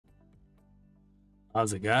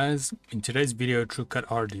How's it, guys? In today's video, TruCUT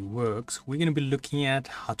RDWorks, we're going to be looking at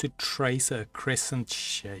how to trace a crescent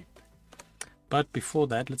shape. But before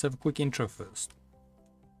that, let's have a quick intro first.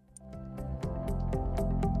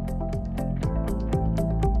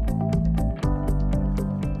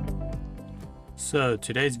 So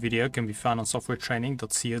today's video can be found on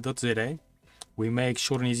softwaretraining.co.za. We make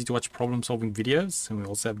short and easy to watch problem solving videos, and we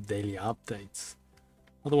also have daily updates.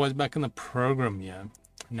 Otherwise, back in the program here.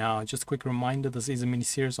 Now, just a quick reminder, this is a mini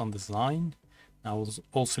series on design. I will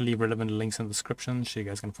also leave relevant links in the description so you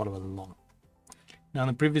guys can follow along. Now, in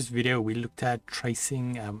the previous video, we looked at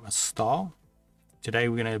tracing a star. Today,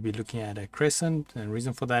 we're going to be looking at a crescent, and the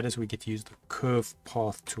reason for that is we get to use the curve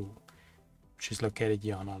path tool, which is located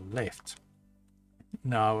here on our left.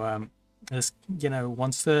 Now,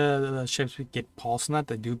 once the shapes we get past that,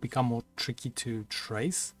 they do become more tricky to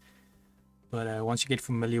trace. But once you get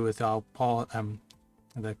familiar with how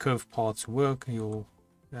the curve paths work, you'll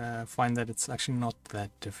find that it's actually not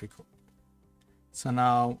that difficult. So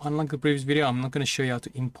now, unlike the previous video, I'm not going to show you how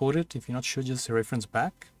to import it. If you're not sure, just reference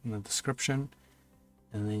back in the description,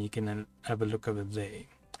 and then you can have a look over there.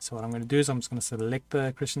 So what I'm going to do is I'm just going to select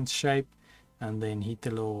the crescent shape and then hit the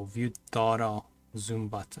little view data zoom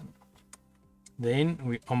button.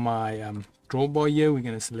 Then on my draw bar here, we're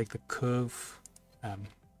going to select the curve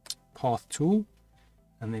path tool,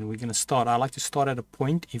 and then we're going to start. I like to start at a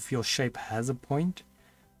point if your shape has a point.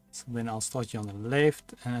 So then I'll start here on the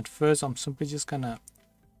left, and at first I'm simply just going to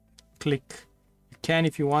click. You can,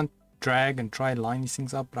 if you want, drag and try line these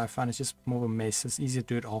things up, but I find it's just more of a mess. It's easier to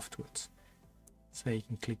do it afterwards. So you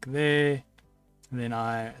can click there, and then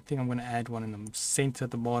I think I'm going to add one in the center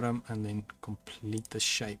at the bottom and then complete the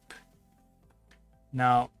shape.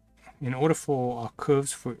 Now, in order for our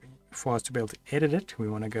curves for us to be able to edit it, we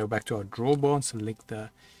want to go back to our draw bar and select the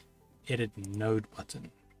edit node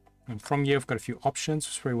button. And from here, I've got a few options,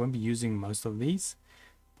 so we won't be using most of these,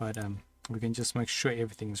 but we can just make sure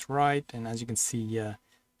everything's right. And as you can see here,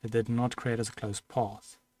 it did not create as a closed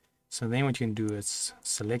path. So then what you can do is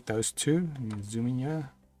select those two and zoom in here.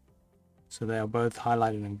 So they are both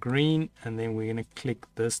highlighted in green, and then we're going to click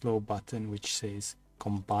this little button which says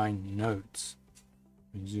combine nodes.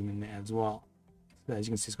 We zoom in there as well. So as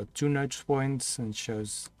you can see, it's got 2 node points and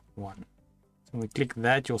shows 1. So when we click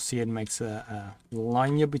that, you'll see it makes a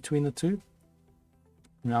line here between the two.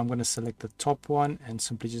 Now I'm going to select the top one and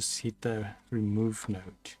simply just hit the remove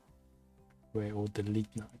node or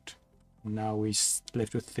delete node. Now we're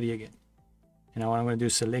left with 3 again. And now what I'm going to do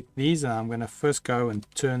is select these, and I'm going to first go and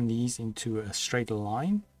turn these into a straight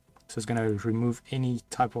line. So it's going to remove any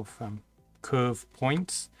type of curve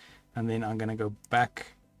points, and then I'm going to go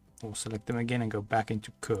back or select them again and go back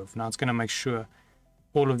into curve. Now it's going to make sure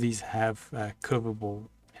all of these have curvable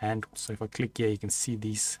handles. So if I click here, you can see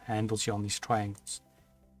these handles here on these triangles,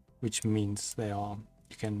 which means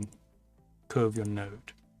you can curve your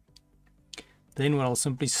node. Then I'll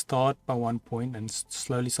simply start by one point and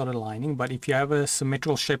slowly start aligning. But if you have a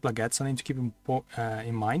symmetrical shape like that, something to keep in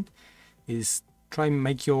mind is try and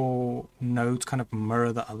make your nodes kind of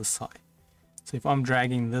mirror the other side. So if I'm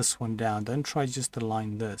dragging this one down, don't try just to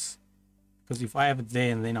align this, because if I have it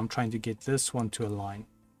there and then I'm trying to get this one to align,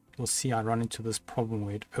 you'll see I run into this problem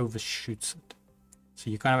where it overshoots it.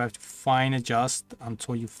 So you kind of have to fine adjust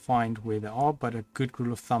until you find where they are. But a good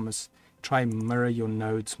rule of thumb is try and mirror your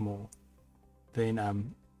nodes more.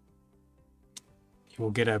 Then you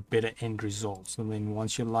will get a better end result. So then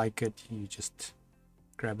once you like it, you just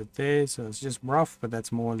grab it there. So it's just rough, but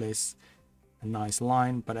that's more or less a nice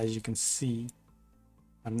line. But as you can see,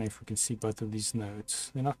 I don't know if we can see both of these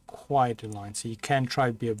nodes, they're not quite aligned, so you can try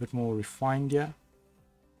to be a bit more refined here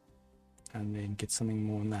and then get something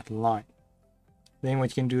more in that line. Then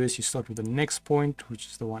what you can do is you start with the next point, which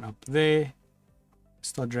is the one up there,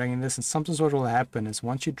 start dragging this, and sometimes what will happen is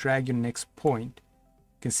once you drag your next point,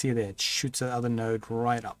 you can see that it shoots the other node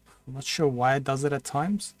right up. I'm not sure why it does it at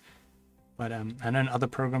times, but I know in other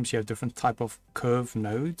programs you have different type of curve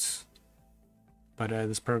nodes. But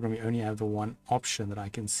this program, you only have the one option that I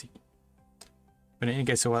can see. But in any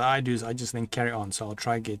case, so what I do is I just then carry on. So I'll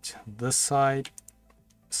try to get this side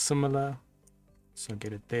similar. So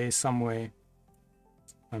get it there somewhere.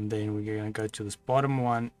 And then we're going to go to this bottom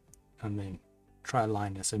one and then try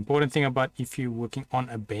align this. The important thing about if you're working on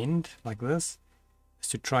a bend like this is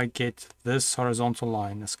to try get this horizontal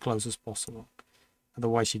line as close as possible.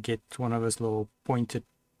 Otherwise you get one of those little pointed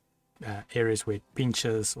areas where it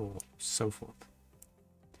pinches or so forth.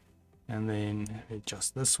 And then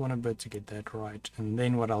adjust this one a bit to get that right. And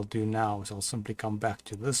then what I'll do now is I'll simply come back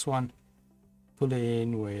to this one, pull it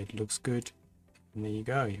in where it looks good, and there you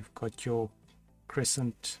go, you've got your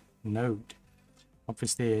crescent node.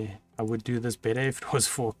 Obviously, I would do this better if it was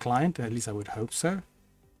for a client, at least I would hope so.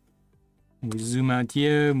 And we zoom out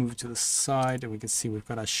here, move to the side, and we can see we've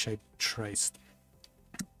got our shape traced.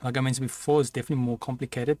 Like I mentioned before, it's definitely more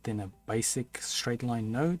complicated than a basic straight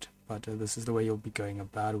line node, but this is the way you'll be going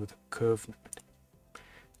about it with a curve node.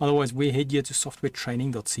 Otherwise, we head here to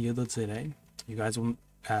softwaretraining.co.za. You guys will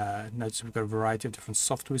notice we've got a variety of different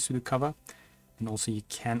softwares to cover, and also you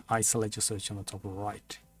can isolate your search on the top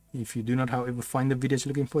right. If you do not, however, find the videos you're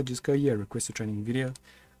looking for, just go here, request a training video,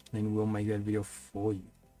 then we'll make that video for you.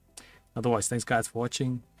 Otherwise, thanks guys for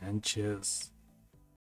watching, and cheers.